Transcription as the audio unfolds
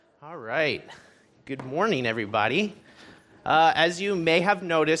All right. Good morning, everybody. As you may have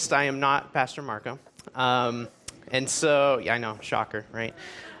noticed, I am not Pastor Marco. And so, yeah, I know, shocker, right?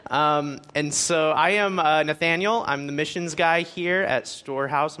 And so I am Nathaniel. I'm the missions guy here at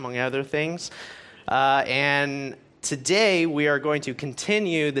Storehouse, among other things. And today we are going to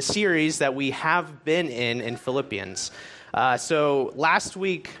continue the series that we have been in Philippians. So last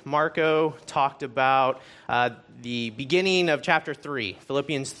week, Marco talked about the beginning of chapter 3,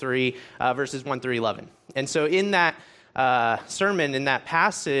 Philippians 3, verses 1 through 11. And so in that sermon, in that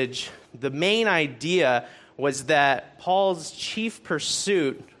passage, the main idea was that Paul's chief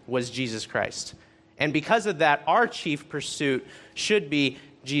pursuit was Jesus Christ. And because of that, our chief pursuit should be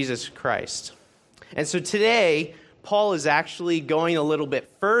Jesus Christ. And so today, Paul is actually going a little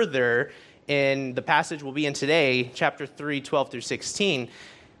bit further in the passage we'll be in today, chapter 3, 12 through 16.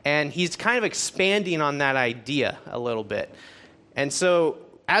 And he's kind of expanding on that idea a little bit. And so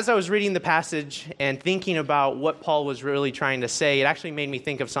as I was reading the passage and thinking about what Paul was really trying to say, it actually made me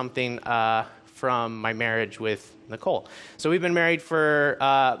think of something from my marriage with Nicole. So we've been married for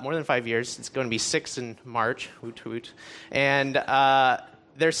more than 5 years. It's going to be 6 in March. Woot woot. And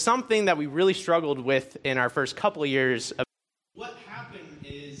there's something that we really struggled with in our first couple of years. What happened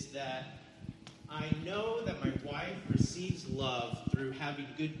is that I know that my wife receives love through having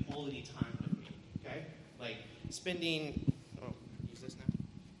good quality time with me, okay? Like spending, use this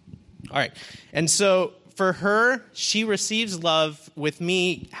now? All right. And so for her, she receives love with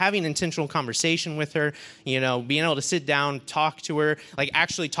me having intentional conversation with her, being able to sit down, talk to her, like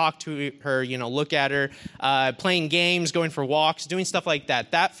actually talk to her, look at her, playing games, going for walks, doing stuff like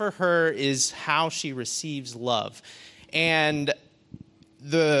that. That for her is how she receives love. And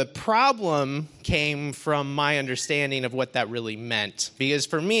the problem came from my understanding of what that really meant. Because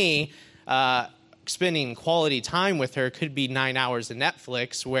for me, spending quality time with her could be 9 hours of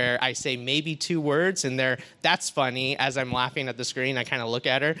Netflix where I say maybe 2 words and that's funny. As I'm laughing at the screen, I kind of look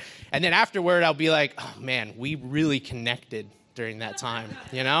at her. And then afterward, I'll be like, oh man, we really connected during that time,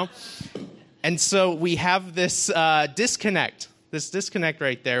 And so we have this disconnect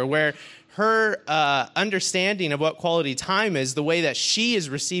right there where her understanding of what quality time is, the way that she is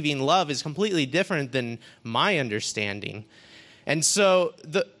receiving love is completely different than my understanding. And so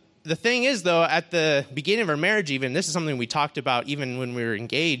the thing is, though, at the beginning of our marriage even, this is something we talked about even when we were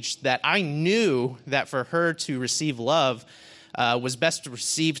engaged, that I knew that for her to receive love was best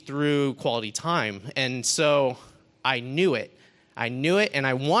received through quality time. And so I knew it, and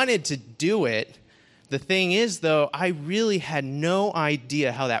I wanted to do it. The thing is, though, I really had no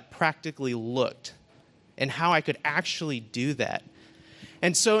idea how that practically looked and how I could actually do that.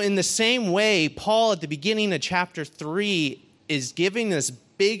 And so in the same way, Paul at the beginning of chapter 3 is giving this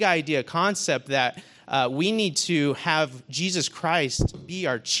big idea concept that we need to have Jesus Christ be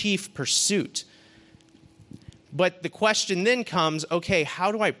our chief pursuit. But the question then comes, okay,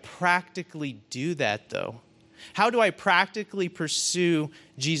 how do I practically do that, though? How do I practically pursue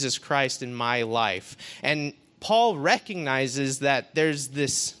Jesus Christ in my life? And Paul recognizes that there's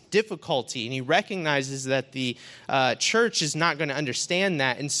this difficulty, and he recognizes that the church is not going to understand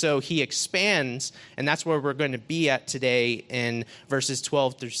that, and so he expands, and that's where we're going to be at today in verses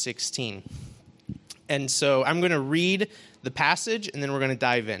 12 through 16. And so I'm going to read the passage, and then we're going to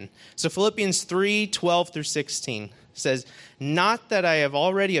dive in. So Philippians 3, 12 through 16 says, "Not that I have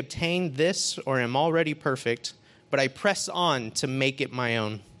already obtained this or am already perfect, but I press on to make it my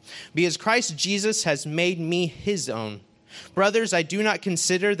own, because Christ Jesus has made me his own. Brothers, I do not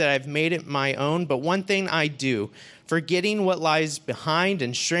consider that I've made it my own, but one thing I do, forgetting what lies behind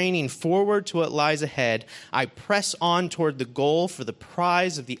and straining forward to what lies ahead, I press on toward the goal for the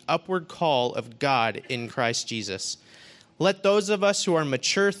prize of the upward call of God in Christ Jesus. Let those of us who are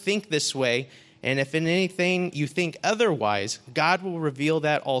mature think this way, and if in anything you think otherwise, God will reveal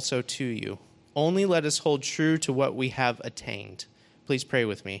that also to you. Only let us hold true to what we have attained." Please pray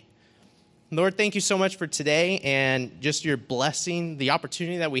with me. Lord, thank you so much for today and just your blessing, the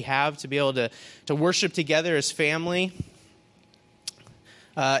opportunity that we have to be able to worship together as family.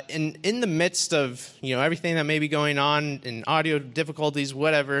 In the midst of everything that may be going on and audio difficulties,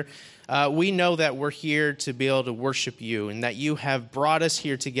 whatever, we know that we're here to be able to worship you and that you have brought us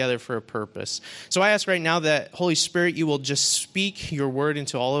here together for a purpose. So I ask right now that, Holy Spirit, you will just speak your word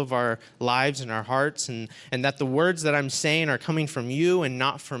into all of our lives and our hearts, and that the words that I'm saying are coming from you and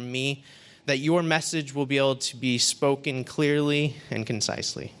not from me, that your message will be able to be spoken clearly and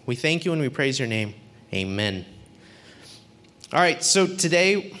concisely. We thank you and we praise your name. Amen. All right, so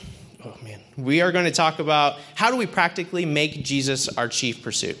today, we are going to talk about how do we practically make Jesus our chief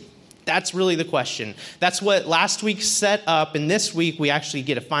pursuit. That's really the question. That's what last week set up, and this week we actually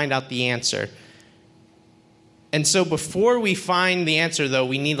get to find out the answer. And so before we find the answer, though,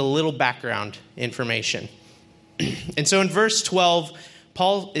 we need a little background information. And so in verse 12,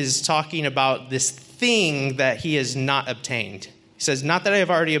 Paul is talking about this thing that he has not obtained. He says, not that I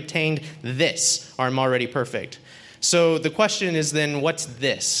have already obtained this, or I'm already perfect. So the question is then, what's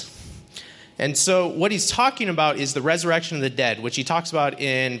this? And so what he's talking about is the resurrection of the dead, which he talks about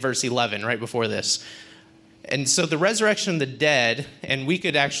in verse 11, right before this. And so the resurrection of the dead, and we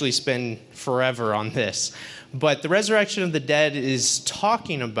could actually spend forever on this, but the resurrection of the dead is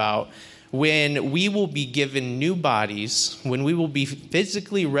talking about when we will be given new bodies, when we will be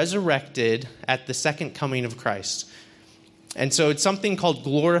physically resurrected at the second coming of Christ. And so it's something called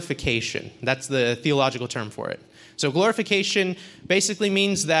glorification. That's the theological term for it. So glorification basically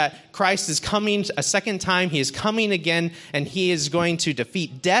means that Christ is coming a second time. He is coming again, and he is going to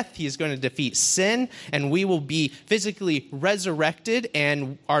defeat death. He is going to defeat sin, and we will be physically resurrected,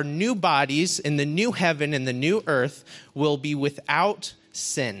 and our new bodies in the new heaven and the new earth will be without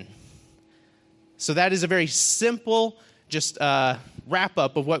sin. So that is a very simple just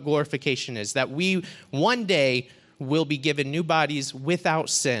wrap-up of what glorification is, that we one day will be given new bodies without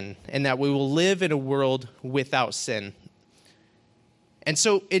sin, and that we will live in a world without sin. And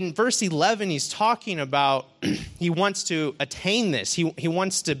so in verse 11, he's talking about he wants to attain this. He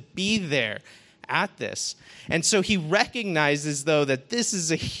wants to be there at this. And so he recognizes, though, that this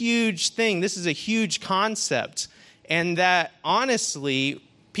is a huge thing. This is a huge concept. And that, honestly,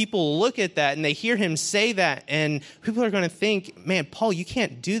 people look at that and they hear him say that, and people are going to think, man, Paul, you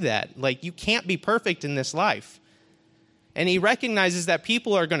can't do that. Like, you can't be perfect in this life. And he recognizes that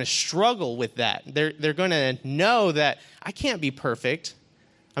people are going to struggle with that. They're going to know that I can't be perfect.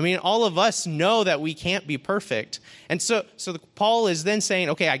 I mean, all of us know that we can't be perfect. And so Paul is then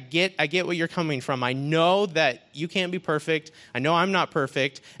saying, okay, I get where you're coming from. I know that you can't be perfect. I know I'm not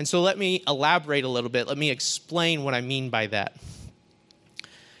perfect. And so let me elaborate a little bit. Let me explain what I mean by that.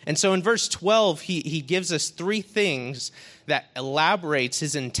 And so in verse 12, he gives us three things that elaborates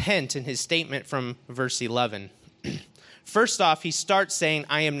his intent in his statement from verse 11. First off, he starts saying,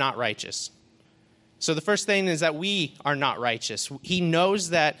 I am not righteous. So the first thing is that we are not righteous. He knows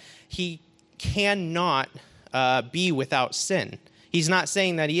that he cannot be without sin. He's not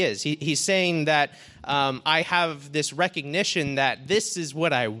saying that he is. He's saying that I have this recognition that this is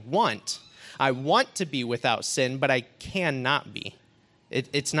what I want. I want to be without sin, but I cannot be.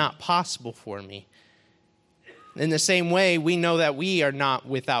 It's not possible for me. In the same way, we know that we are not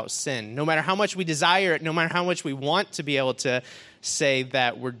without sin. No matter how much we desire it, no matter how much we want to be able to say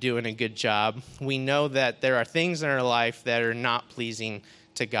that we're doing a good job, we know that there are things in our life that are not pleasing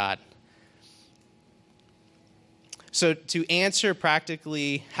to God. So to answer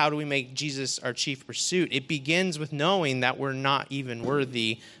practically how do we make Jesus our chief pursuit, it begins with knowing that we're not even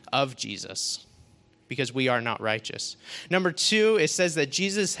worthy of Jesus because we are not righteous. Number two, it says that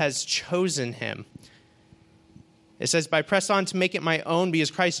Jesus has chosen him. It says, I press on to make it my own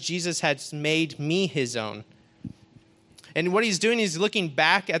because Christ Jesus has made me his own. And what he's doing is looking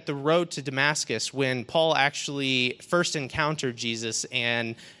back at the road to Damascus when Paul actually first encountered Jesus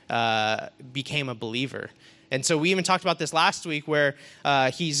and became a believer. And so we even talked about this last week where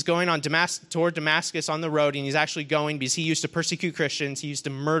he's going on toward Damascus on the road, and he's actually going because he used to persecute Christians. He used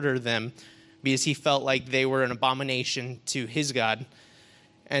to murder them because he felt like they were an abomination to his God.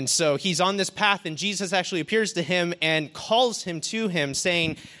 And so he's on this path, and Jesus actually appears to him and calls him to him,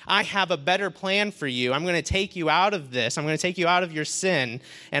 saying, I have a better plan for you. I'm going to take you out of this. I'm going to take you out of your sin,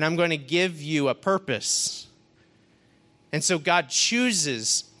 and I'm going to give you a purpose. And so God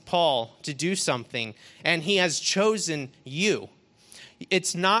chooses Paul to do something, and he has chosen you.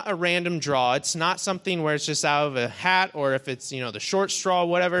 It's not a random draw. It's not something where it's just out of a hat, or if it's, the short straw,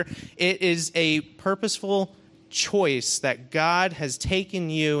 whatever. It is a purposeful choice that God has taken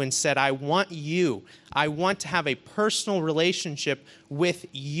you and said, I want you. I want to have a personal relationship with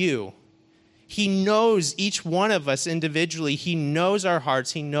you. He knows each one of us individually. He knows our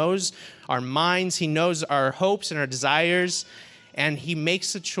hearts. He knows our minds. He knows our hopes and our desires. And he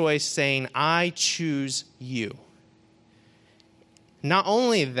makes a choice saying, I choose you. Not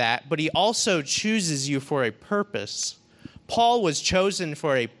only that, but he also chooses you for a purpose. Paul was chosen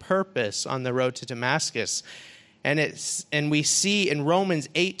for a purpose on the road to Damascus. And we see in Romans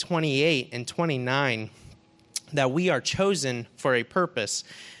 8:28 and 29 that we are chosen for a purpose.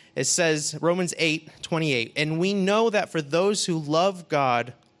 It says, Romans 8:28, and we know that for those who love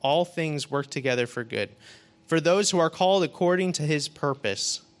God, all things work together for good. For those who are called according to his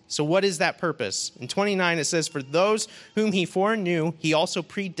purpose. So what is that purpose? In 29, it says, "For those whom he foreknew, he also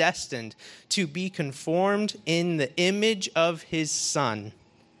predestined to be conformed in the image of his Son."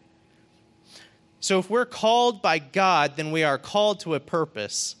 So if we're called by God, then we are called to a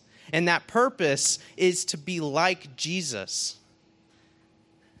purpose. And that purpose is to be like Jesus.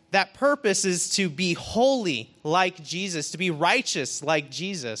 That purpose is to be holy like Jesus, to be righteous like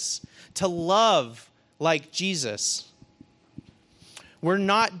Jesus, to love like Jesus. We're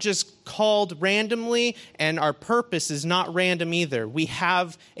not just called randomly, and our purpose is not random either. We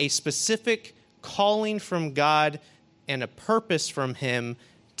have a specific calling from God and a purpose from him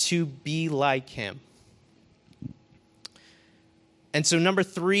to be like him. And so number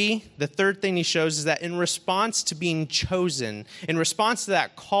 3, the third thing he shows is that in response to being chosen, in response to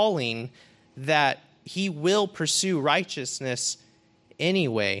that calling, that he will pursue righteousness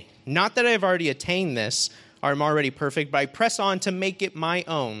anyway. Not that I've already attained this, or I'm already perfect, but I press on to make it my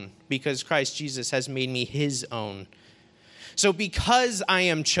own because Christ Jesus has made me his own. So because I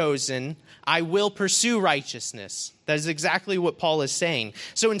am chosen, I will pursue righteousness. That is exactly what Paul is saying.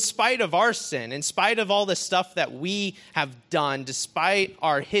 So in spite of our sin, in spite of all the stuff that we have done, despite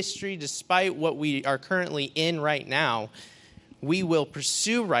our history, despite what we are currently in right now, we will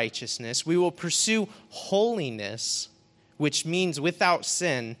pursue righteousness. We will pursue holiness, which means without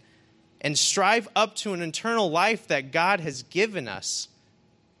sin, and strive up to an eternal life that God has given us.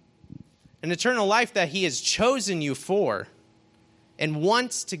 An eternal life that he has chosen you for and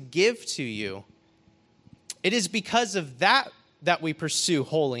wants to give to you. It is because of that we pursue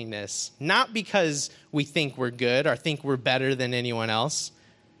holiness, not because we think we're good or think we're better than anyone else.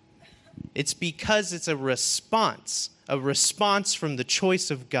 It's because it's a response from the choice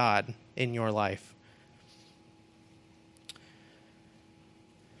of God in your life.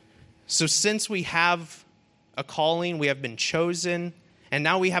 So since we have a calling, we have been chosen, and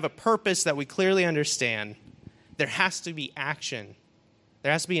now we have a purpose that we clearly understand, there has to be action.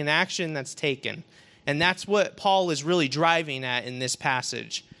 There has to be an action that's taken. And that's what Paul is really driving at in this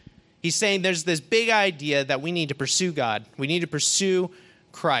passage. He's saying there's this big idea that we need to pursue God. We need to pursue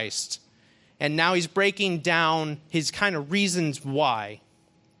Christ. And now he's breaking down his kind of reasons why.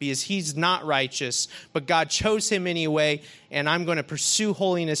 Because he's not righteous, but God chose him anyway, and I'm going to pursue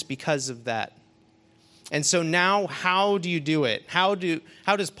holiness because of that. And so now, how do you do it? How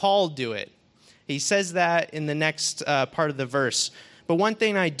does Paul do it? He says that in the next part of the verse. "But one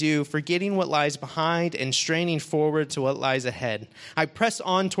thing I do, forgetting what lies behind and straining forward to what lies ahead, I press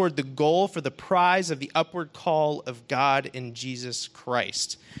on toward the goal for the prize of the upward call of God in Jesus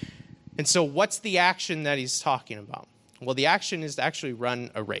Christ." And so what's the action that he's talking about? Well, the action is to actually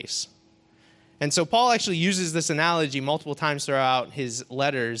run a race. And so Paul actually uses this analogy multiple times throughout his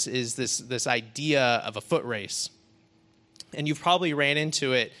letters, is this idea of a foot race. And you've probably ran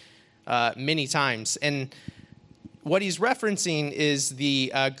into it many times. And what he's referencing is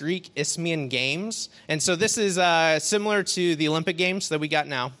the Greek Isthmian Games. And so this is similar to the Olympic Games that we got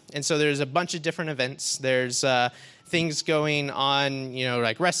now. And so there's a bunch of different events. There's things going on,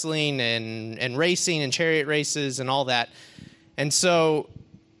 like wrestling and racing and chariot races and all that. And so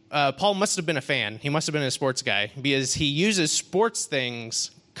Paul must have been a fan. He must have been a sports guy because he uses sports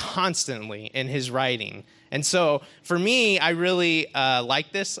things constantly in his writing. And so for me, I really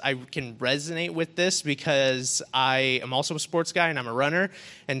like this. I can resonate with this because I am also a sports guy and I'm a runner.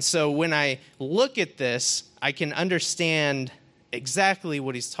 And so when I look at this, I can understand exactly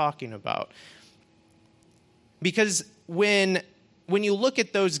what he's talking about. Because when you look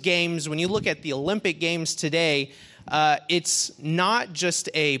at those games, when you look at the Olympic Games today, it's not just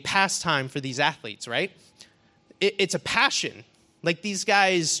a pastime for these athletes, right? It's a passion. Like these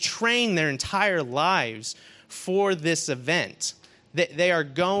guys train their entire lives for this event. They are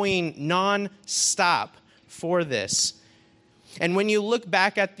going non-stop for this. And when you look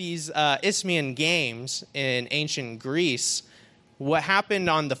back at these Isthmian Games in ancient Greece, what happened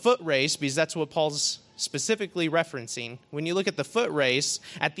on the foot race, because that's what Paul's specifically referencing, when you look at the foot race,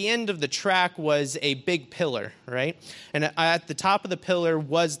 at the end of the track was a big pillar, right? And at the top of the pillar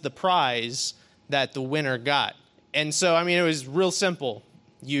was the prize that the winner got. And so, it was real simple.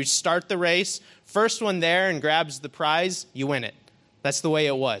 You start the race, first one there and grabs the prize, you win it. That's the way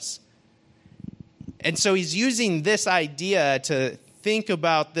it was. And so he's using this idea to think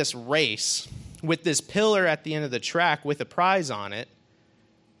about this race with this pillar at the end of the track with a prize on it.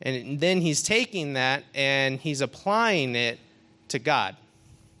 And then he's taking that and he's applying it to God.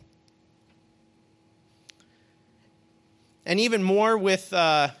 And even more with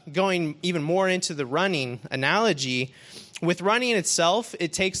going even more into the running analogy, with running itself,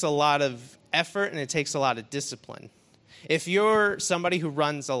 it takes a lot of effort and it takes a lot of discipline. if you're somebody who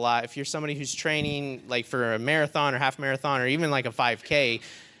runs a lot, if you're somebody who's training like for a marathon or half marathon or even like a 5K,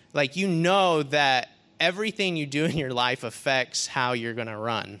 like you know that everything you do in your life affects how you're going to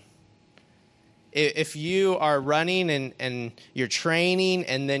run. If you are running and you're training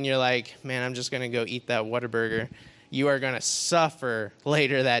and then you're like, man, I'm just going to go eat that Whataburger, you are going to suffer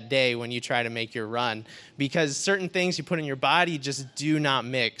later that day when you try to make your run, because certain things you put in your body just do not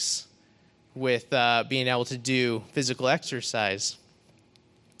mix with being able to do physical exercise.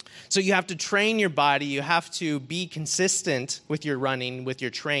 So you have to train your body. You have to be consistent with your running, with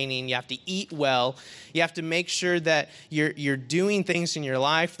your training. You have to eat well. You have to make sure that you're doing things in your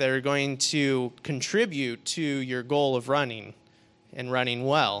life that are going to contribute to your goal of running and running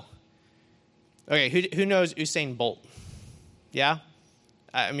well. Okay, who knows Usain Bolt? Yeah?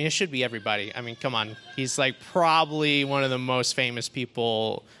 I mean, it should be everybody. I mean, come on. He's like probably one of the most famous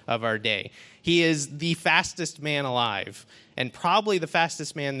people of our day. He is the fastest man alive, and probably the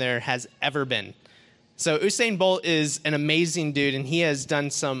fastest man there has ever been. So Usain Bolt is an amazing dude, and he has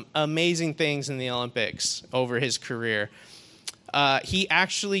done some amazing things in the Olympics over his career. He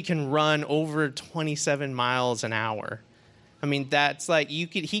actually can run over 27 miles an hour. I mean, that's like he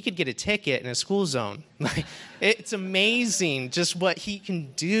could get a ticket in a school zone. Like, it's amazing just what he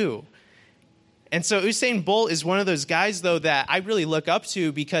can do. And so Usain Bolt is one of those guys, though, that I really look up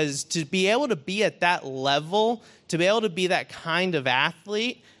to, because to be able to be at that level, to be able to be that kind of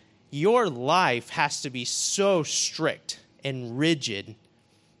athlete, your life has to be so strict and rigid.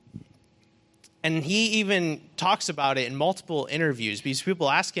 And he even talks about it in multiple interviews, because people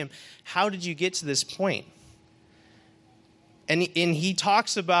ask him, how did you get to this point? And he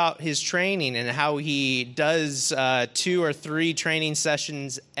talks about his training and how he does 2 or 3 training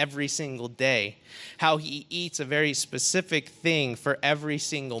sessions every single day, how he eats a very specific thing for every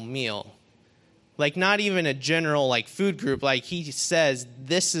single meal. Like not even a general like food group. Like he says,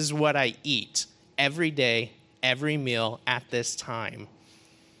 this is what I eat every day, every meal at this time.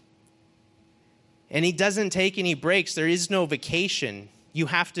 And he doesn't take any breaks. There is no vacation. You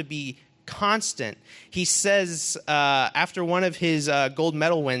have to be constant. He says after one of his gold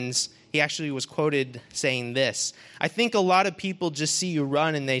medal wins, he actually was quoted saying this: I think a lot of people just see you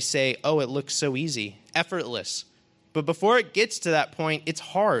run and they say, oh, it looks so easy, effortless. But before it gets to that point, it's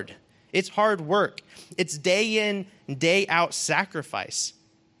hard. It's hard work. It's day in, day out sacrifice.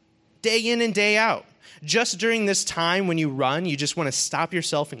 Day in and day out. Just during this time when you run, you just want to stop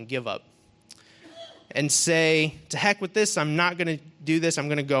yourself and give up and say, to heck with this, I'm not going to do this, I'm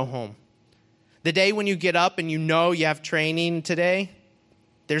going to go home. The day when you get up and you know you have training today,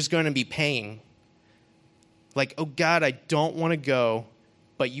 there's going to be pain. Like, oh God, I don't want to go,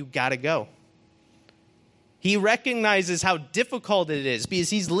 but you got to go. He recognizes how difficult it is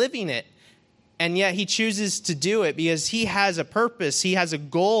because he's living it, and yet he chooses to do it because he has a purpose, he has a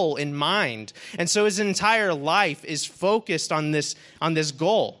goal in mind. And so his entire life is focused on this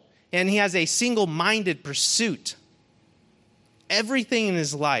goal, and he has a single-minded pursuit. Everything in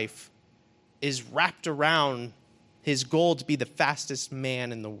his life is wrapped around his goal to be the fastest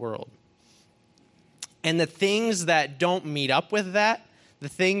man in the world. And the things that don't meet up with that, the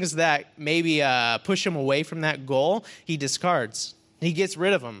things that maybe push him away from that goal, he discards. He gets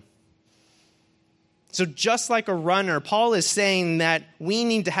rid of them. So just like a runner, Paul is saying that we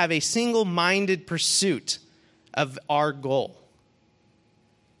need to have a single-minded pursuit of our goal,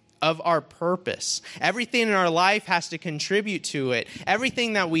 of our purpose. Everything in our life has to contribute to it.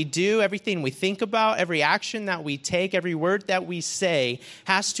 Everything that we do, everything we think about, every action that we take, every word that we say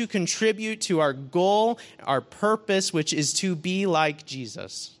has to contribute to our goal, our purpose, which is to be like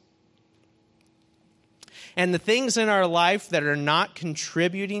Jesus. And the things in our life that are not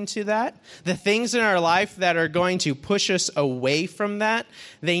contributing to that, the things in our life that are going to push us away from that,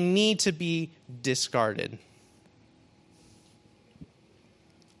 they need to be discarded.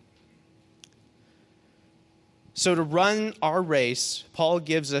 So to run our race, Paul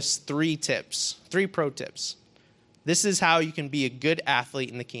gives us 3 pro tips. This is how you can be a good athlete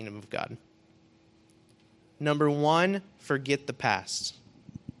in the kingdom of God. Number 1, forget the past.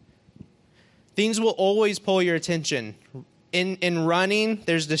 Things will always pull your attention. In running,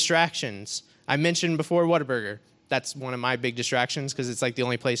 there's distractions. I mentioned before Whataburger. That's one of my big distractions because it's like the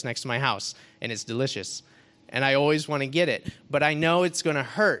only place next to my house, and it's delicious. And I always want to get it, but I know it's going to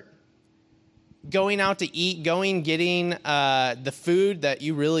hurt. Going out to eat, getting the food that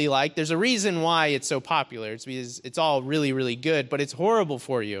you really like. There's a reason why it's so popular. It's because it's all really, really good, but it's horrible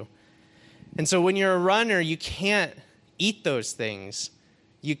for you. And so when you're a runner, you can't eat those things.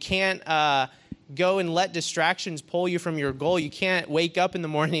 You can't go and let distractions pull you from your goal. You can't wake up in the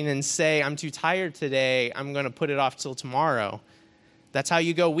morning and say, I'm too tired today, I'm going to put it off till tomorrow. That's how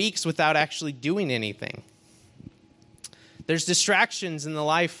you go weeks without actually doing anything. There's distractions in the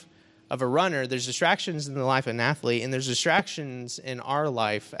life of a runner, there's distractions in the life of an athlete, and there's distractions in our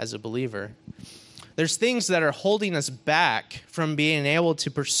life as a believer. There's things that are holding us back from being able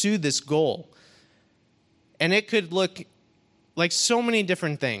to pursue this goal. And it could look like so many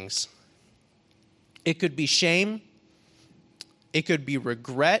different things. It could be shame. It could be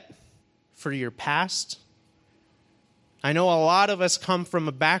regret for your past. I know a lot of us come from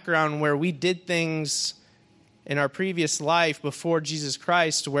a background where we did things in our previous life before Jesus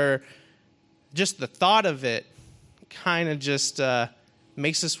Christ where just the thought of it kind of just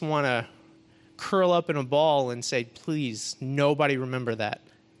makes us want to curl up in a ball and say, please, nobody remember that.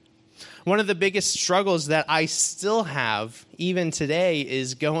 One of the biggest struggles that I still have, even today,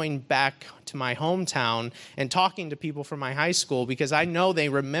 is going back to my hometown and talking to people from my high school because I know they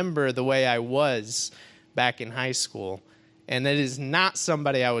remember the way I was back in high school. And it is not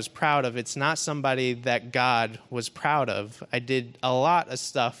somebody I was proud of. It's not somebody that God was proud of. I did a lot of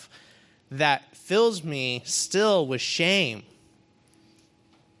stuff that fills me still with shame.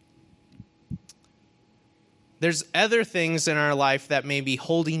 There's other things in our life that may be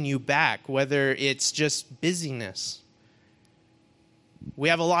holding you back, whether it's just busyness. We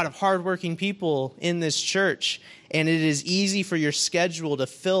have a lot of hardworking people in this church, and it is easy for your schedule to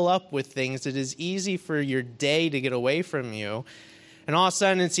fill up with things. It is easy for your day to get away from you. And all of a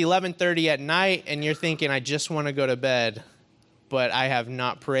sudden, it's 11:30 at night, and you're thinking, I just want to go to bed, but I have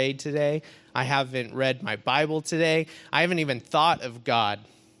not prayed today. I haven't read my Bible today. I haven't even thought of God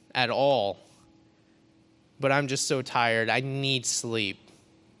at all. But I'm just so tired. I need sleep.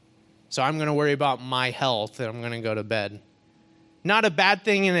 So I'm going to worry about my health, and I'm going to go to bed. Not a bad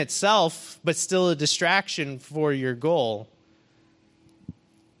thing in itself, but still a distraction for your goal.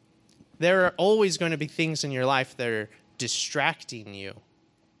 There are always going to be things in your life that are distracting you.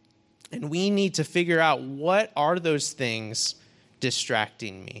 And we need to figure out what are those things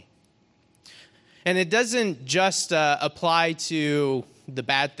distracting me. And it doesn't just apply to the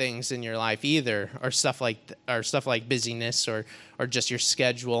bad things in your life either, or stuff like busyness or just your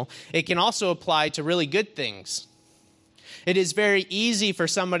schedule. It can also apply to really good things. It is very easy for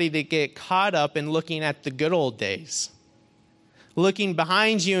somebody to get caught up in looking at the good old days, looking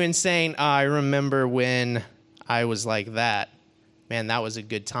behind you and saying, oh, I remember when I was like that. Man, that was a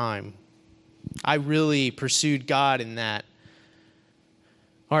good time. I really pursued God in that.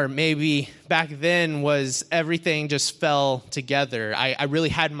 Or maybe back then was everything just fell together. I really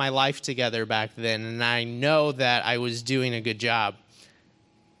had my life together back then, and I know that I was doing a good job.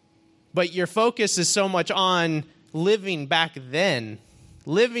 But your focus is so much on living back then,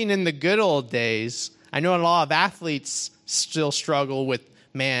 living in the good old days. I know a lot of athletes still struggle with,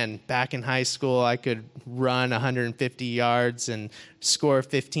 man, back in high school, I could run 150 yards and score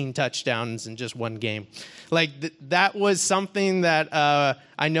 15 touchdowns in just one game. Like, that was something that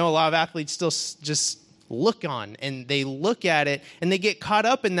I know a lot of athletes still just look on, and they look at it, and they get caught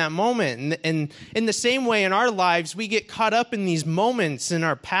up in that moment. And in the same way in our lives, we get caught up in these moments in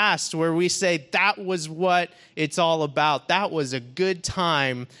our past where we say, that was what it's all about. That was a good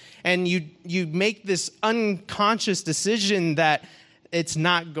time. And you make this unconscious decision that it's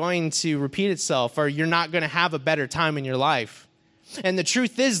not going to repeat itself, or you're not going to have a better time in your life. And the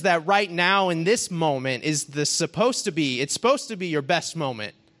truth is that right now in this moment it's supposed to be your best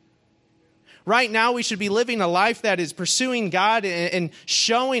moment. Right now we should be living a life that is pursuing God and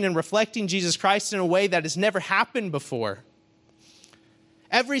showing and reflecting Jesus Christ in a way that has never happened before.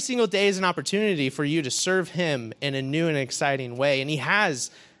 Every single day is an opportunity for you to serve him in a new and exciting way. And he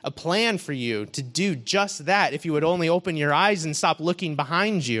has a plan for you to do just that if you would only open your eyes and stop looking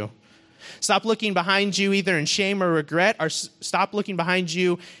behind you. Stop looking behind you either in shame or regret, or stop looking behind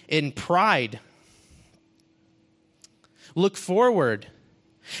you in pride. Look forward.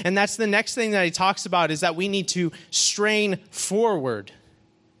 And that's the next thing that he talks about, is that we need to strain forward.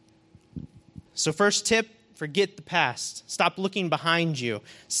 So first tip, forget the past. Stop looking behind you.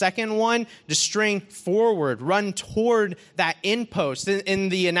 Second one, just strain forward. Run toward that end post. In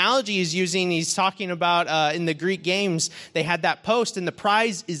the analogy he's talking about in the Greek games, they had that post, and the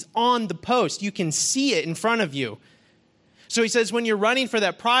prize is on the post. You can see it in front of you. So he says when you're running for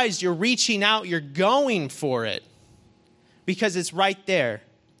that prize, you're reaching out, you're going for it, because it's right there.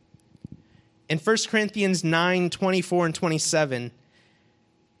 In 1 Corinthians 9:24 and 27,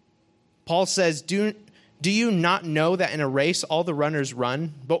 Paul says, Do you not know that in a race all the runners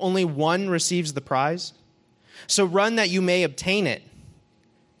run, but only one receives the prize? So run that you may obtain it.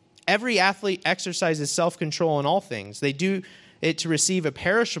 Every athlete exercises self-control in all things. They do it to receive a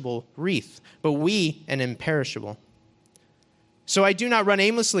perishable wreath, but we an imperishable. So I do not run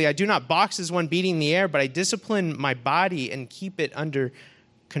aimlessly. I do not box as one beating the air, but I discipline my body and keep it under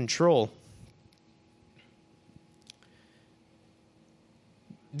control.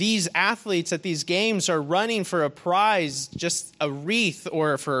 These athletes at these games are running for a prize, just a wreath,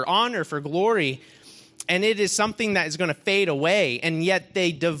 or for honor, for glory, and it is something that is going to fade away, and yet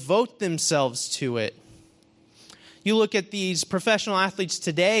they devote themselves to it. You look at these professional athletes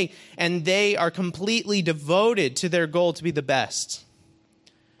today, and they are completely devoted to their goal to be the best.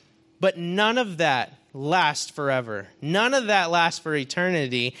 But none of that lasts forever. None of that lasts for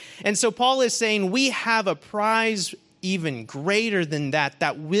eternity. And so Paul is saying we have a prize even greater than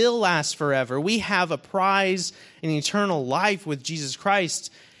that will last forever. We have a prize in eternal life with Jesus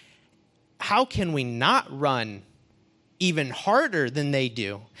Christ. How can we not run even harder than they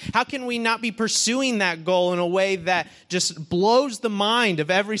do? How can we not be pursuing that goal in a way that just blows the mind of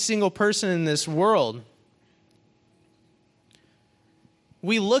every single person in this world?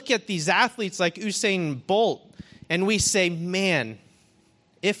 We look at these athletes like Usain Bolt and we say, man,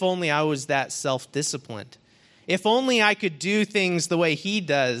 if only I was that self-disciplined. If only I could do things the way he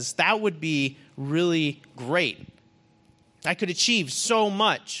does, that would be really great. I could achieve so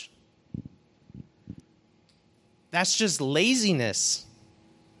much. That's just laziness.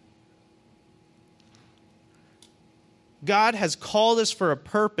 God has called us for a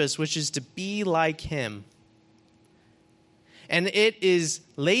purpose, which is to be like him. And it is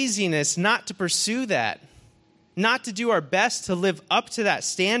laziness not to pursue that, not to do our best to live up to that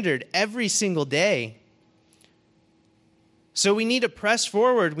standard every single day. So we need to press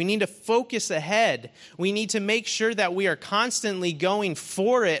forward. We need to focus ahead. We need to make sure that we are constantly going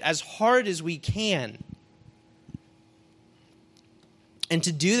for it as hard as we can. And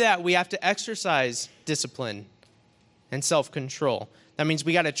to do that, we have to exercise discipline and self-control. That means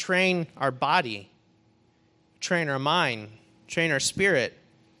we got to train our body, train our mind, train our spirit.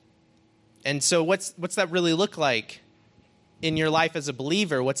 And so what's that really look like in your life as a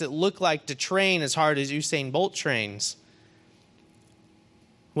believer? What's it look like to train as hard as Usain Bolt trains?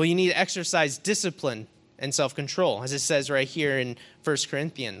 Well, you need to exercise discipline and self-control, as it says right here in 1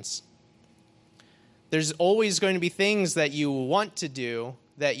 Corinthians. There's always going to be things that you want to do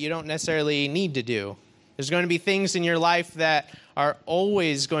that you don't necessarily need to do. There's going to be things in your life that are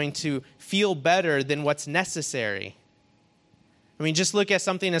always going to feel better than what's necessary. I mean, just look at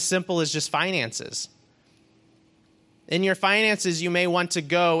something as simple as just finances. In your finances, you may want to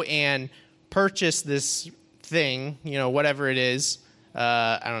go and purchase this thing, whatever it is.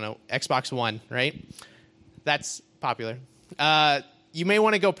 I don't know, Xbox One, right? That's popular. You may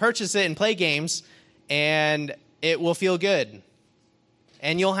want to go purchase it and play games, and it will feel good,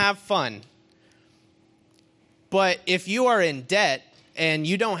 and you'll have fun. But if you are in debt and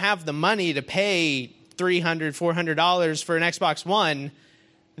you don't have the money to pay $300, $400 for an Xbox One,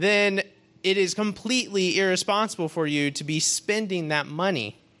 then it is completely irresponsible for you to be spending that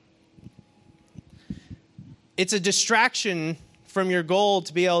money. It's a distraction from your goal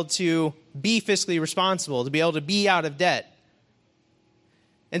to be able to be fiscally responsible, to be able to be out of debt.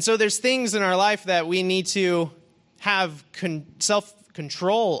 And so there's things in our life that we need to have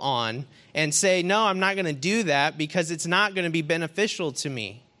self-control on and say, no, I'm not going to do that because it's not going to be beneficial to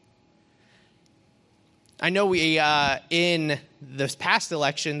me. I know we, in this past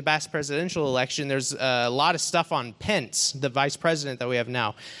election, the past presidential election, there's a lot of stuff on Pence, the vice president that we have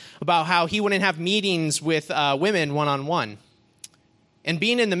now, about how he wouldn't have meetings with women one-on-one. And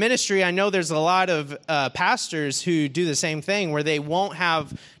being in the ministry, I know there's a lot of pastors who do the same thing, where they won't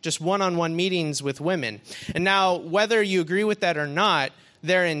have just one-on-one meetings with women. And now, whether you agree with that or not,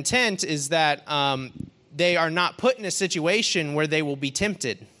 their intent is that they are not put in a situation where they will be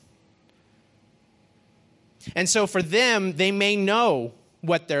tempted. And so for them, they may know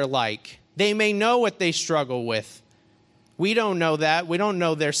what they're like. They may know what they struggle with. We don't know that. We don't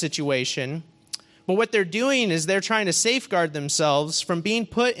know their situation. But what they're doing is they're trying to safeguard themselves from being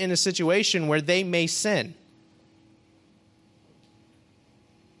put in a situation where they may sin.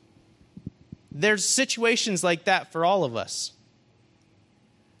 There's situations like that for all of us,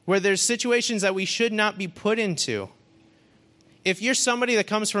 where there's situations that we should not be put into. If you're somebody that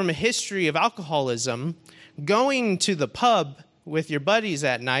comes from a history of alcoholism, going to the pub with your buddies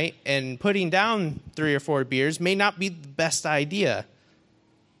at night and putting down 3 or 4 beers may not be the best idea.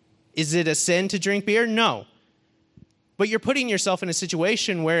 Is it a sin to drink beer? No. But you're putting yourself in a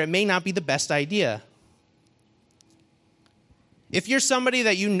situation where it may not be the best idea. If you're somebody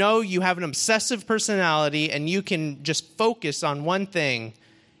that you have an obsessive personality and you can just focus on one thing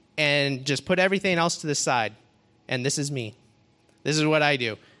and just put everything else to the side. And this is me. This is what I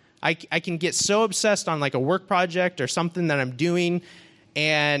do. I can get so obsessed on like a work project or something that I'm doing,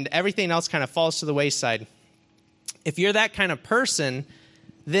 and everything else kind of falls to the wayside. If you're that kind of person,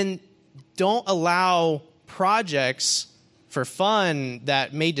 then don't allow projects for fun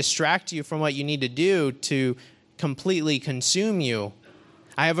that may distract you from what you need to do to completely consume you.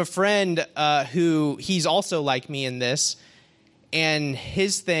 I have a friend who he's also like me in this, and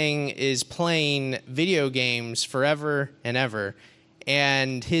his thing is playing video games forever and ever.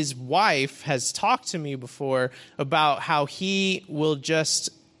 And his wife has talked to me before about how he will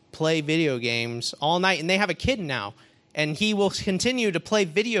just play video games all night. And they have a kid now. And he will continue to play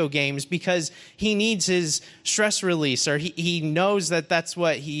video games because he needs his stress release, or he knows that that's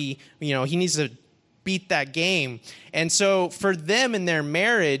what he needs to beat that game. And so for them in their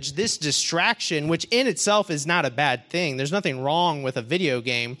marriage, this distraction, which in itself is not a bad thing, there's nothing wrong with a video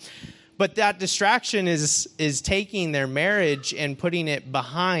game, but that distraction is taking their marriage and putting it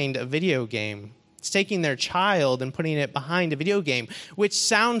behind a video game. It's taking their child and putting it behind a video game, which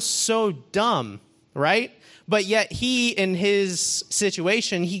sounds so dumb, right? But yet he, in his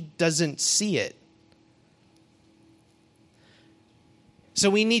situation, he doesn't see it. So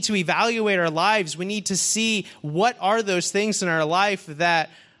we need to evaluate our lives. We need to see what are those things in our life that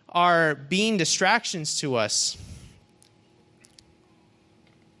are being distractions to us.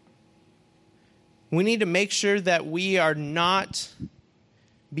 We need to make sure that we are not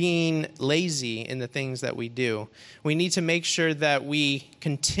being lazy in the things that we do. We need to make sure that we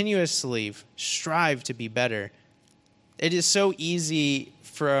continuously strive to be better. It is so easy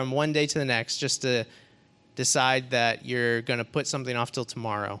from one day to the next just to decide that you're going to put something off till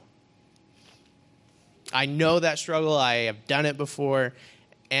tomorrow. I know that struggle. I have done it before,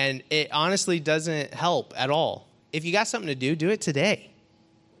 and it honestly doesn't help at all. If you got something to do it today.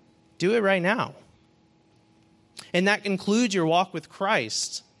 Do it right now. And that includes your walk with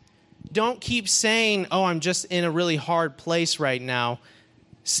Christ. Don't keep saying, oh, I'm just in a really hard place right now.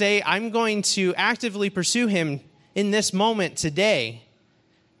 Say, I'm going to actively pursue him in this moment today.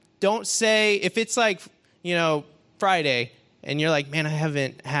 Don't say, if it's like, Friday, and you're like, man, I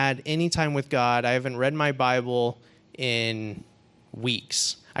haven't had any time with God. I haven't read my Bible in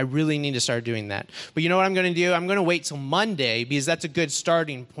weeks. I really need to start doing that. But you know what I'm going to do? I'm going to wait till Monday because that's a good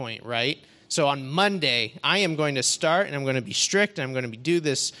starting point, right? So on Monday, I am going to start, and I'm going to be strict, and I'm going to do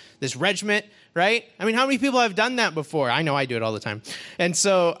this regiment, right? I mean, how many people have done that before? I know I do it all the time. And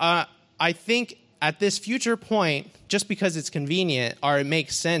so I think at this future point, just because it's convenient or it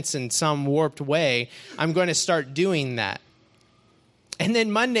makes sense in some warped way, I'm going to start doing that. And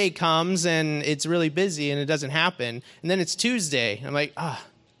then Monday comes, and it's really busy, and it doesn't happen. And then it's Tuesday. I'm like, I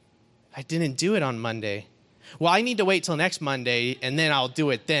didn't do it on Monday. Well, I need to wait till next Monday, and then I'll do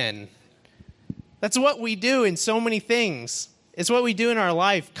it then. That's what we do in so many things. It's what we do in our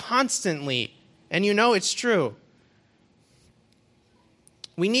life constantly. And it's true.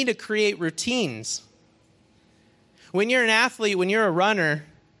 We need to create routines. When you're an athlete, when you're a runner,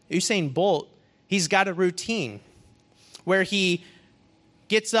 Usain Bolt, he's got a routine where he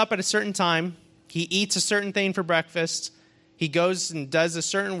gets up at a certain time, he eats a certain thing for breakfast, he goes and does a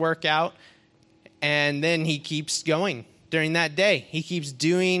certain workout, and then he keeps going during that day. He keeps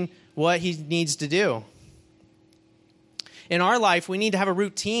doing what he needs to do. In our life, we need to have a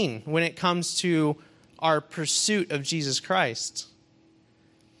routine when it comes to our pursuit of Jesus Christ.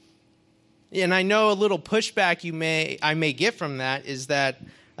 And I know a little pushback I may get from that is that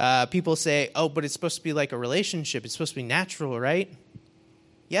people say, oh, but it's supposed to be like a relationship. It's supposed to be natural, right?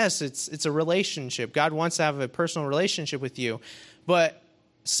 Yes, it's a relationship. God wants to have a personal relationship with you. But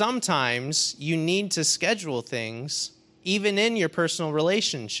sometimes you need to schedule things even in your personal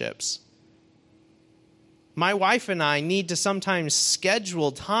relationships. My wife and I need to sometimes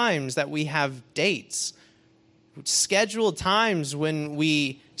schedule times that we have dates, schedule times when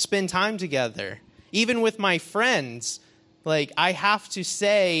we spend time together. Even with my friends, like I have to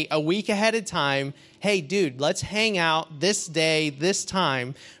say a week ahead of time, hey, dude, let's hang out this day, this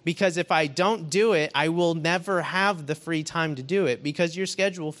time, because if I don't do it, I will never have the free time to do it because your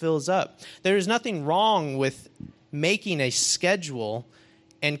schedule fills up. There is nothing wrong with making a schedule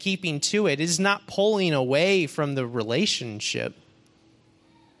and keeping to it. It is not pulling away from the relationship.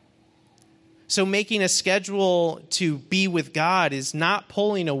 So making a schedule to be with God is not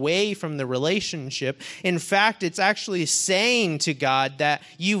pulling away from the relationship. In fact, it's actually saying to God that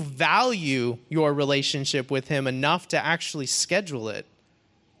you value your relationship with him enough to actually schedule it,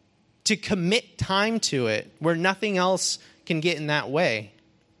 to commit time to it where nothing else can get in that way.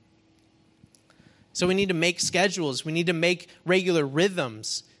 So we need to make schedules. We need to make regular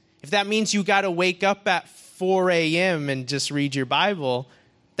rhythms. If that means you got to wake up at 4 a.m. and just read your Bible,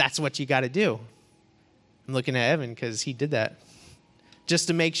 that's what you got to do. I'm looking at Evan because he did that. Just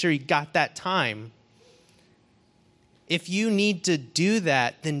to make sure he got that time. If you need to do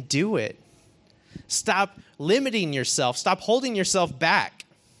that, then do it. Stop limiting yourself. Stop holding yourself back.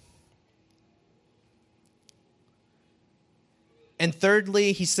 And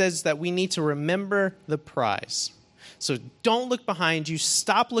thirdly, he says that we need to remember the prize. So don't look behind you.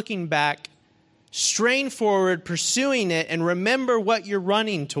 Stop looking back. Strain forward, pursuing it, and remember what you're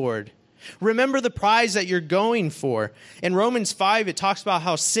running toward. Remember the prize that you're going for. In Romans 5, it talks about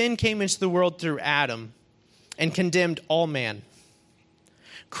how sin came into the world through Adam and condemned all man.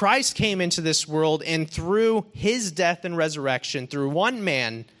 Christ came into this world, and through his death and resurrection, through one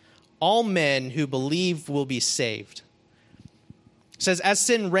man, all men who believe will be saved. It says, as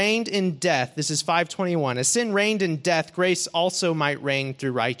sin reigned in death, this is 5:21, as sin reigned in death, grace also might reign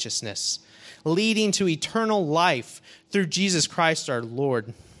through righteousness, leading to eternal life through Jesus Christ our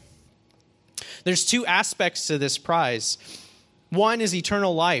Lord. There's two aspects to this prize. One is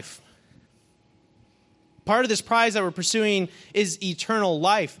eternal life. Part of this prize that we're pursuing is eternal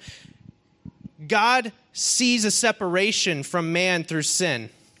life. God sees a separation from man through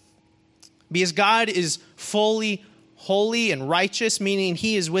sin. Because God is fully holy and righteous, meaning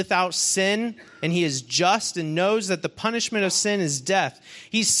he is without sin and he is just and knows that the punishment of sin is death.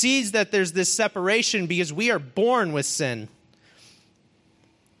 He sees that there's this separation because we are born with sin.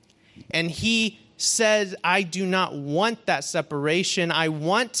 And he said, I do not want that separation. I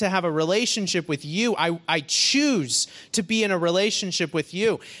want to have a relationship with you. I choose to be in a relationship with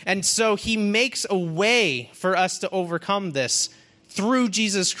you. And so he makes a way for us to overcome this through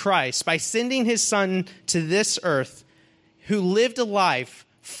Jesus Christ by sending his son to this earth, who lived a life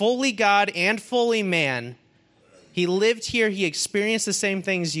fully God and fully man. He lived here. He experienced the same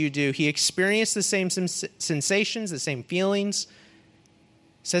things you do. He experienced the same sensations, the same feelings.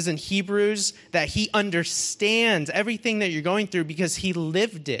 It says in Hebrews that he understands everything that you're going through because he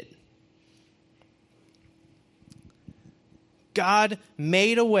lived it. God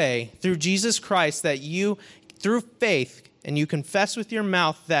made a way through Jesus Christ that you, through faith, and you confess with your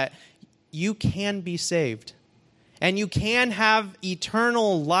mouth that you can be saved. And you can have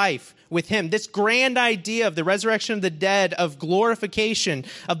eternal life with him. This grand idea of the resurrection of the dead, of glorification,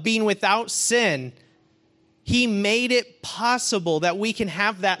 of being without sin, he made it possible that we can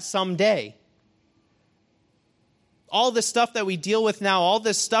have that someday. All the stuff that we deal with now, all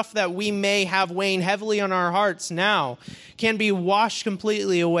the stuff that we may have weighing heavily on our hearts now, can be washed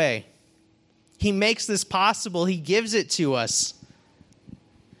completely away. He makes this possible. He gives it to us.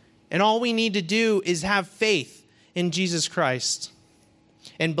 And all we need to do is have faith in Jesus Christ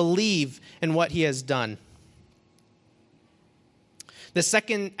and believe in what he has done. The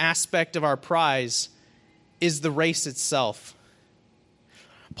second aspect of our prize is the race itself.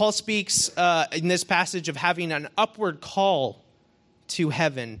 Paul speaks in this passage of having an upward call to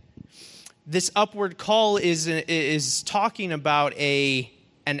heaven. This upward call is talking about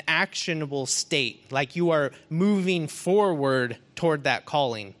an actionable state, like you are moving forward toward that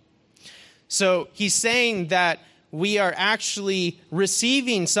calling. So he's saying that we are actually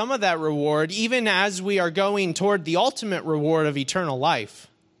receiving some of that reward even as we are going toward the ultimate reward of eternal life.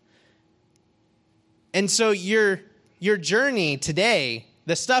 And so your journey today,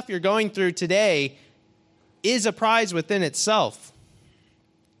 the stuff you're going through today, is a prize within itself.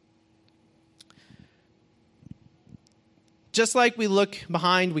 Just like we look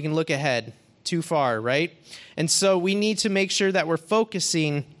behind, we can look ahead too far, right? And so we need to make sure that we're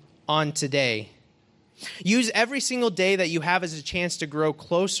focusing on today. Use every single day that you have as a chance to grow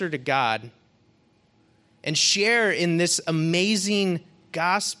closer to God and share in this amazing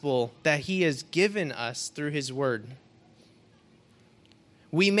gospel that he has given us through his word.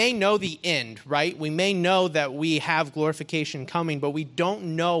 We may know the end, right? We may know that we have glorification coming, but we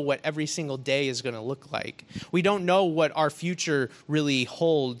don't know what every single day is going to look like. We don't know what our future really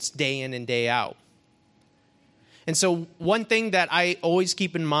holds day in and day out. And so one thing that I always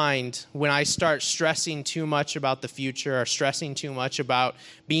keep in mind when I start stressing too much about the future or stressing too much about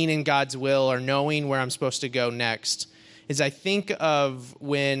being in God's will or knowing where I'm supposed to go next is I think of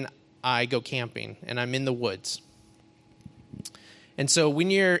when I go camping and I'm in the woods. And so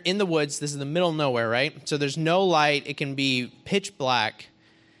when you're in the woods, this is the middle of nowhere, right? So there's no light. It can be pitch black.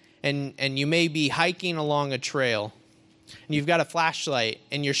 And you may be hiking along a trail. And you've got a flashlight.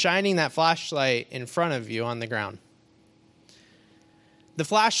 And you're shining that flashlight in front of you on the ground. The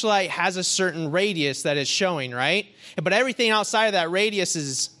flashlight has a certain radius that it's showing, right? But everything outside of that radius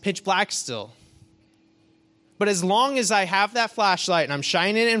is pitch black still. But as long as I have that flashlight and I'm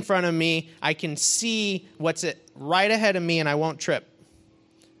shining it in front of me, I can see what's right ahead of me and I won't trip.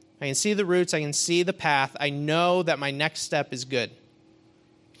 I can see the roots. I can see the path. I know that my next step is good.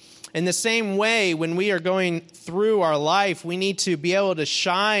 In the same way, when we are going through our life, we need to be able to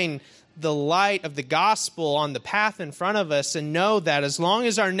shine the light of the gospel on the path in front of us and know that as long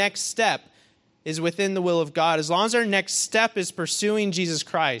as our next step is within the will of God, as long as our next step is pursuing Jesus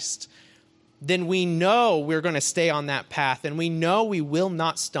Christ, then we know we're going to stay on that path and we know we will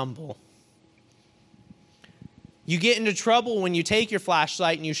not stumble. You get into trouble when you take your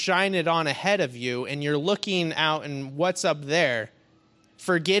flashlight and you shine it on ahead of you and you're looking out and what's up there,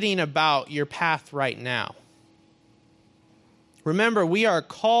 forgetting about your path right now. Remember, we are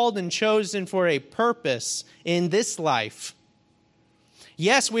called and chosen for a purpose in this life.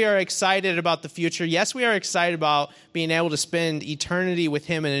 Yes, we are excited about the future. Yes, we are excited about being able to spend eternity with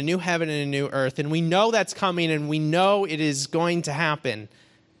him in a new heaven and a new earth. And we know that's coming and we know it is going to happen.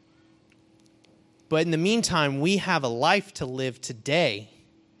 But in the meantime, we have a life to live today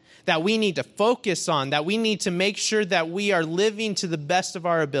that we need to focus on, that we need to make sure that we are living to the best of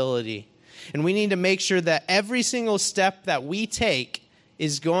our ability. And we need to make sure that every single step that we take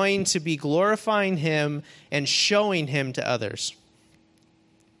is going to be glorifying him and showing him to others.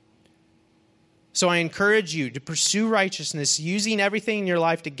 So I encourage you to pursue righteousness, using everything in your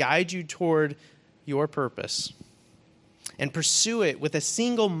life to guide you toward your purpose. And pursue it with a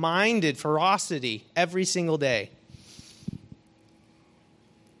single-minded ferocity every single day.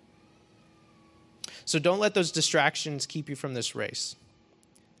 So don't let those distractions keep you from this race.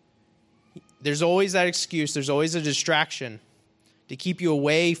 There's always that excuse. There's always a distraction to keep you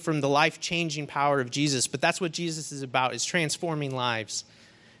away from the life-changing power of Jesus. But that's what Jesus is about, is transforming lives.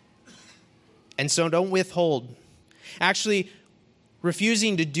 And so don't withhold. Actually,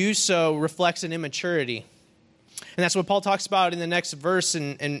 refusing to do so reflects an immaturity. And that's what Paul talks about in the next verse,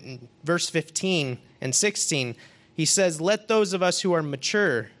 in verse 15 and 16. He says, let those of us who are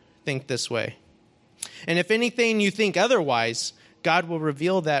mature think this way. And if anything you think otherwise, God will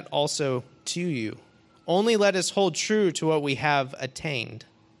reveal that also to you. Only let us hold true to what we have attained.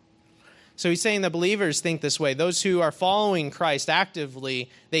 So he's saying that believers think this way. Those who are following Christ actively,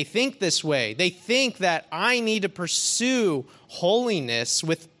 they think this way. They think that I need to pursue holiness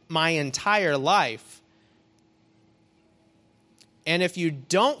with my entire life. And if you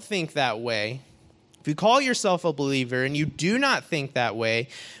don't think that way, if you call yourself a believer and you do not think that way,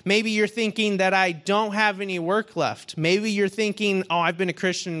 maybe you're thinking that I don't have any work left. Maybe you're thinking, oh, I've been a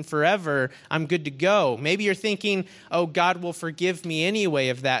Christian forever, I'm good to go. Maybe you're thinking, oh, God will forgive me anyway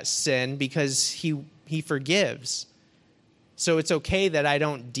of that sin because he forgives. So it's okay that I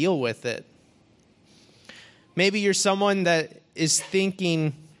don't deal with it. Maybe you're someone that is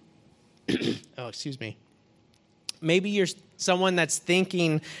thinking, Maybe you're someone that's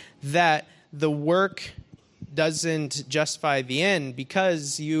thinking that the work doesn't justify the end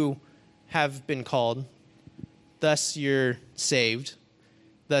because you have been called. Thus, you're saved.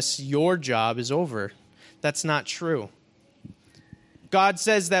 Thus, your job is over. That's not true. God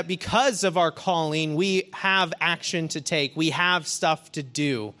says that because of our calling, we have action to take. We have stuff to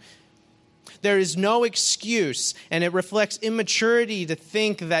do. There is no excuse, and it reflects immaturity to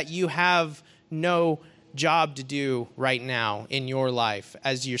think that you have no job to do right now in your life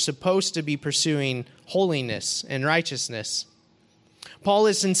as you're supposed to be pursuing holiness and righteousness. Paul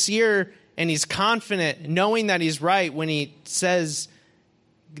is sincere and he's confident, knowing that he's right when he says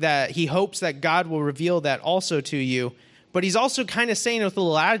that he hopes that God will reveal that also to you. But he's also kind of saying it with a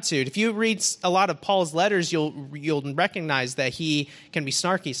little attitude. If you read a lot of Paul's letters, you'll recognize that he can be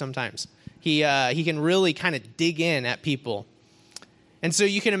snarky sometimes. He can really kind of dig in at people. And so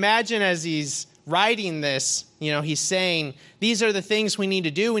you can imagine as he's writing this, he's saying, these are the things we need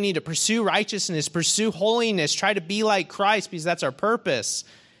to do. We need to pursue righteousness, pursue holiness, try to be like Christ because that's our purpose.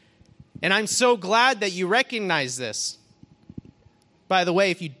 And I'm so glad that you recognize this. By the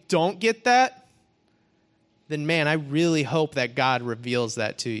way, if you don't get that, then man, I really hope that God reveals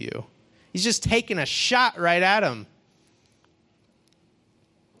that to you. He's just taking a shot right at him.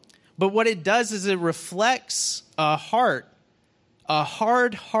 But what it does is it reflects a hard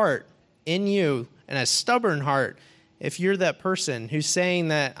heart in you and a stubborn heart if you're that person who's saying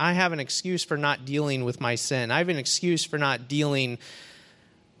that I have an excuse for not dealing with my sin. I have an excuse for not dealing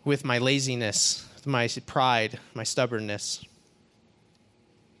with my laziness, my pride, my stubbornness.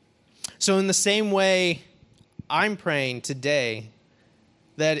 So in the same way, I'm praying today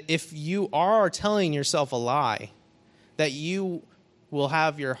that if you are telling yourself a lie, that you will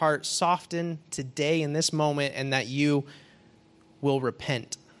have your heart soften today in this moment and that you will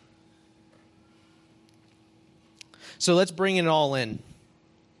repent. So let's bring it all in.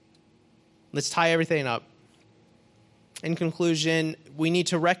 Let's tie everything up. In conclusion, we need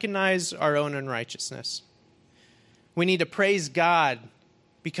to recognize our own unrighteousness. We need to praise God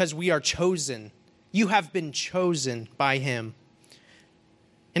because we are chosen. You have been chosen by him.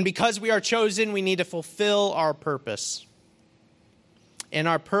 And because we are chosen, we need to fulfill our purpose. And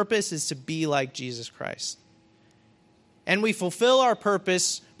our purpose is to be like Jesus Christ. And we fulfill our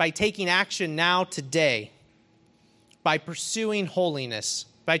purpose by taking action now, today, by pursuing holiness,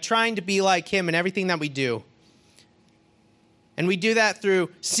 by trying to be like him in everything that we do. And we do that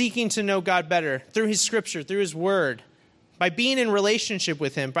through seeking to know God better, through his scripture, through his word, by being in relationship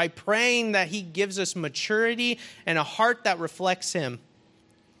with him, by praying that he gives us maturity and a heart that reflects him.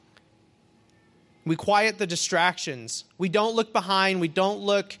 We quiet the distractions. We don't look behind. We don't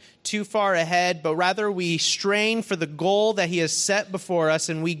look too far ahead, but rather we strain for the goal that he has set before us,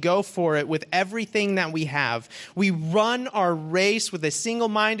 and we go for it with everything that we have. We run our race with a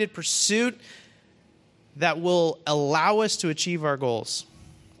single-minded pursuit that will allow us to achieve our goals.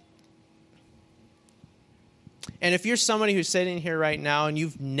 And if you're somebody who's sitting here right now and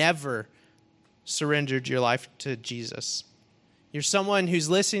you've never surrendered your life to Jesus, you're someone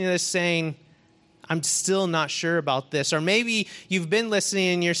who's listening to this saying, I'm still not sure about this. Or maybe you've been listening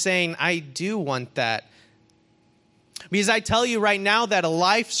and you're saying, I do want that. Because I tell you right now that a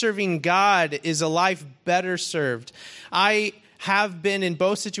life serving God is a life better served. I have been in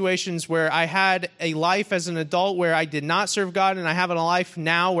both situations where I had a life as an adult where I did not serve God, and I have a life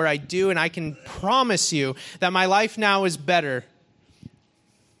now where I do, and I can promise you that my life now is better.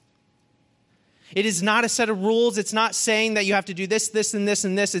 It is not a set of rules. It's not saying that you have to do this, this, and this,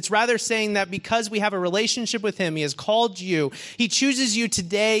 and this. It's rather saying that because we have a relationship with him, he has called you. He chooses you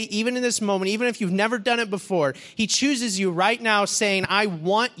today, even in this moment, even if you've never done it before. He chooses you right now saying, I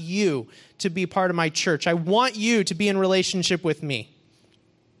want you to be part of my church. I want you to be in relationship with me.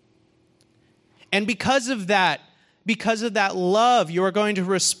 And because of that love, you are going to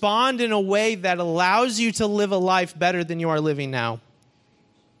respond in a way that allows you to live a life better than you are living now.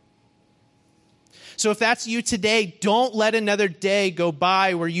 So if that's you today, don't let another day go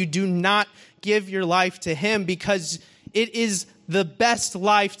by where you do not give your life to him, because it is the best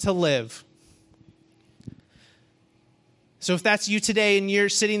life to live. So if that's you today and you're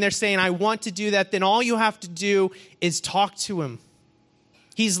sitting there saying, I want to do that, then all you have to do is talk to him.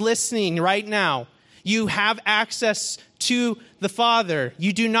 He's listening right now. You have access to the Father.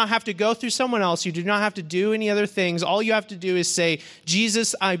 You do not have to go through someone else. You do not have to do any other things. All you have to do is say,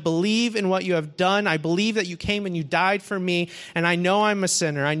 Jesus, I believe in what you have done. I believe that you came and you died for me, and I know I'm a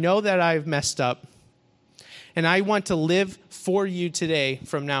sinner. I know that I've messed up, and I want to live for you today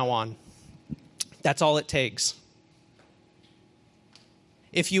from now on. That's all it takes.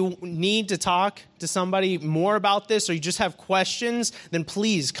 If you need to talk to somebody more about this, or you just have questions, then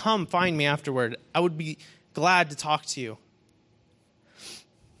please come find me afterward. I would be glad to talk to you.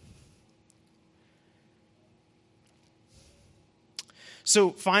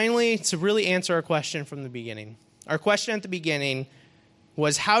 So finally, to really answer our question from the beginning, our question at the beginning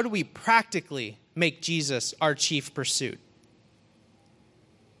was, how do we practically make Jesus our chief pursuit?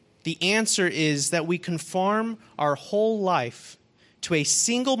 The answer is that we conform our whole life to a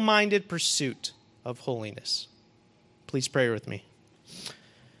single-minded pursuit of holiness. Please pray with me.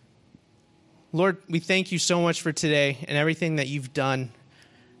 Lord, we thank you so much for today and everything that you've done.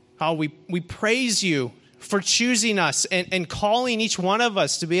 How we praise you for choosing us and calling each one of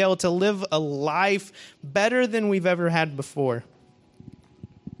us to be able to live a life better than we've ever had before.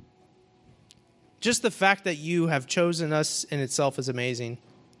 Just the fact that you have chosen us in itself is amazing.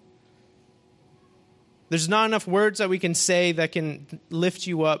 There's not enough words that we can say that can lift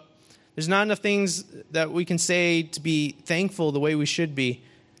you up. There's not enough things that we can say to be thankful the way we should be.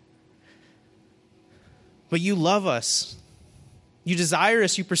 But you love us. You desire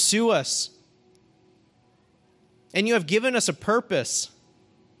us. You pursue us. And you have given us a purpose.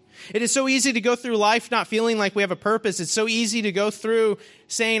 It is so easy to go through life not feeling like we have a purpose. It's so easy to go through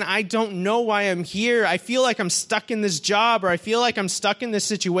saying, I don't know why I'm here. I feel like I'm stuck in this job, or I feel like I'm stuck in this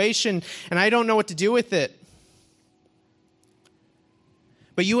situation, and I don't know what to do with it.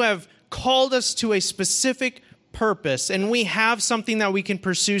 But you have called us to a specific purpose, and we have something that we can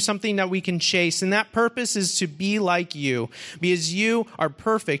pursue, something that we can chase, and that purpose is to be like you, because you are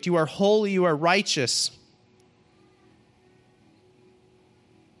perfect, you are holy, you are righteous.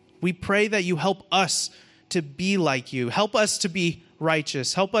 We pray that you help us to be like you. Help us to be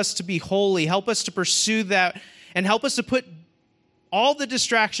righteous. Help us to be holy. Help us to pursue that, and help us to put all the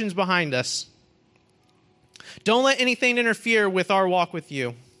distractions behind us. Don't let anything interfere with our walk with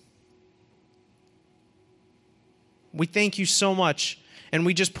you. We thank you so much, and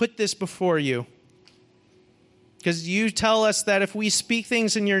we just put this before you. Because you tell us that if we speak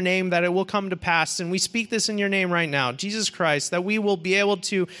things in your name, that it will come to pass. And we speak this in your name right now, Jesus Christ, that we will be able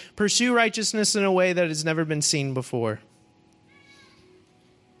to pursue righteousness in a way that has never been seen before.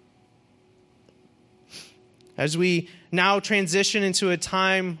 As we now transition into a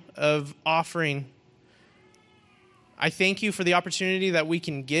time of offering, I thank you for the opportunity that we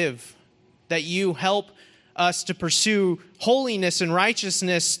can give, that you help us to pursue holiness and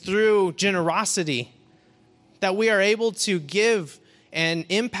righteousness through generosity, that we are able to give and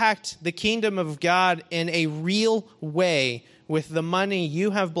impact the kingdom of God in a real way with the money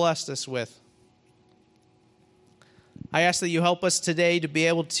you have blessed us with. I ask that you help us today to be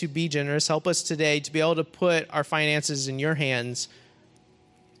able to be generous. Help us today to be able to put our finances in your hands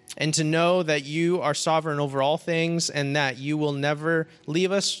and to know that you are sovereign over all things and that you will never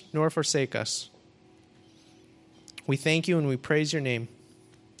leave us nor forsake us. We thank you and we praise your name.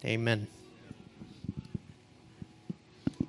 Amen.